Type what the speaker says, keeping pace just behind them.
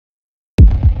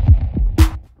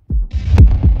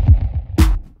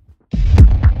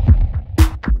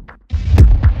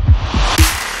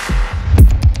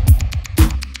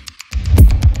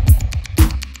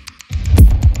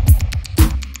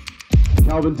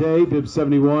Calvin Day, bib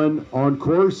 71 on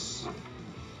course.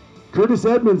 Curtis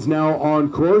Edmonds now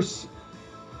on course.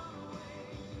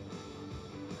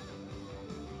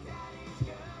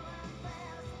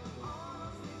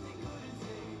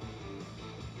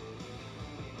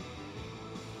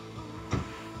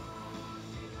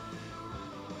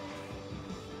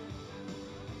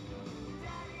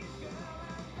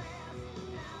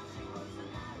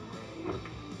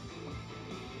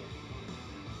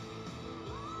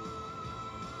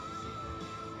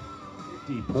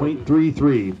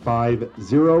 .33,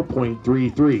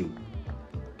 50.33.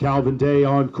 Calvin Day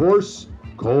on course.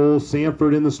 Cole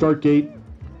Sanford in the start gate.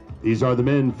 These are the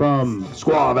men from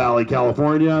Squaw Valley,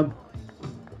 California.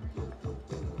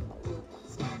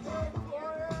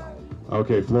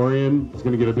 Okay, Florian is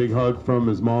going to get a big hug from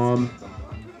his mom.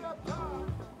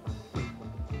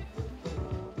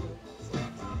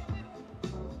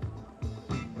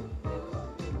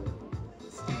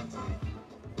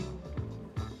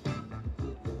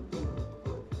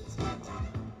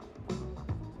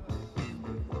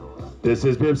 This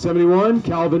is bib 71,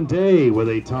 Calvin Day with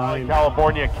a time.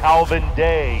 California, Calvin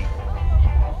Day.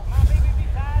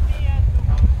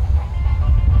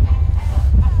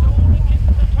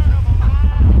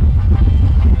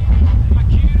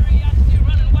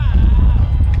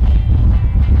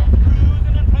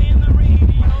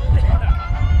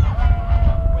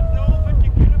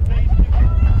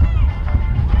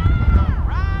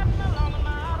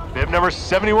 Bib number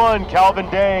 71, Calvin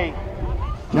Day.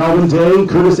 Calvin Day,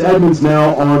 Curtis Edmonds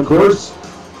now on course.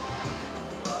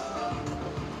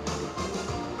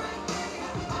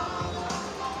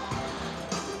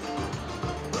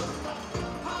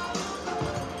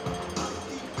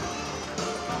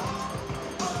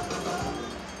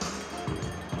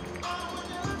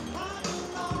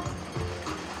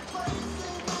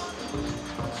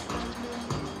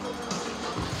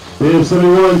 Bib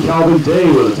 71, Calvin Day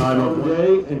with a time of the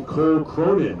day, and Cole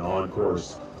Cronin on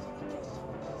course.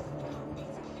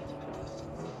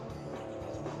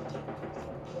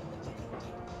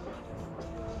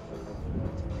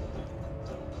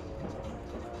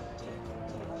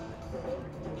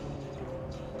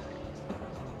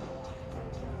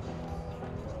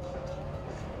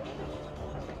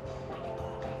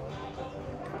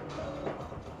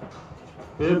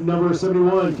 Bib number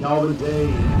 71, Calvin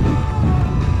Day.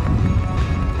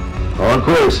 On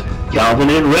course, Calvin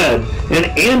in red and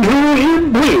Andrew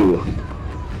in blue.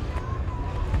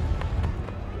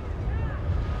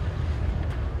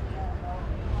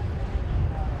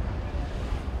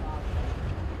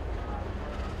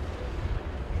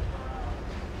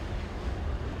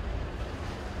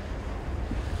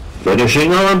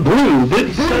 Finishing on blue, Vic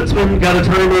Stutzman got a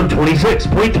time of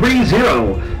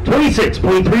 26.30.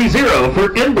 26.30 for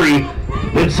Embry,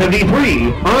 bib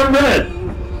 73 on red.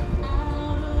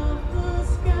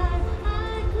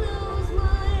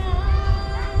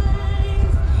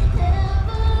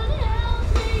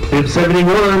 Bib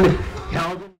 71,